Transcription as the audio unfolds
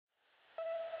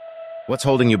What's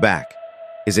holding you back?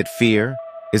 Is it fear?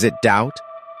 Is it doubt?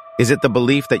 Is it the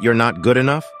belief that you're not good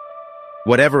enough?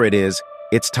 Whatever it is,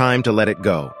 it's time to let it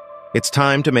go. It's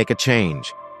time to make a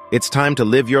change. It's time to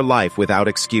live your life without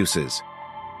excuses.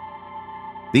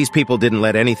 These people didn't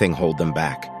let anything hold them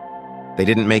back. They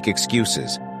didn't make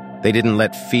excuses. They didn't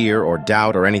let fear or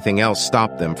doubt or anything else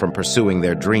stop them from pursuing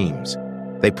their dreams.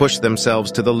 They pushed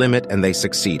themselves to the limit and they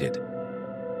succeeded.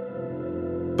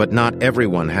 But not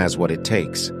everyone has what it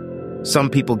takes.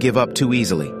 Some people give up too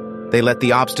easily. They let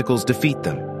the obstacles defeat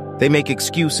them. They make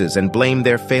excuses and blame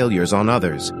their failures on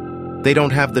others. They don't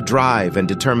have the drive and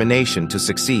determination to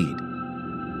succeed.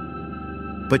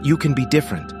 But you can be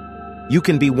different. You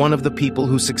can be one of the people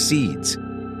who succeeds.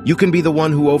 You can be the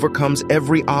one who overcomes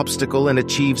every obstacle and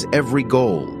achieves every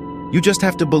goal. You just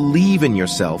have to believe in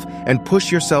yourself and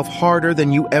push yourself harder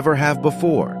than you ever have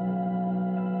before.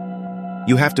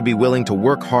 You have to be willing to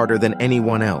work harder than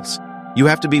anyone else. You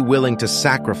have to be willing to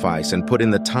sacrifice and put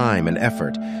in the time and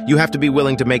effort. You have to be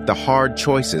willing to make the hard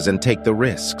choices and take the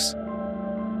risks.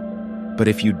 But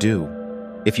if you do,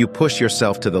 if you push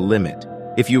yourself to the limit,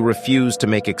 if you refuse to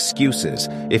make excuses,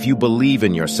 if you believe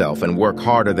in yourself and work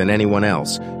harder than anyone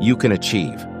else, you can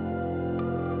achieve.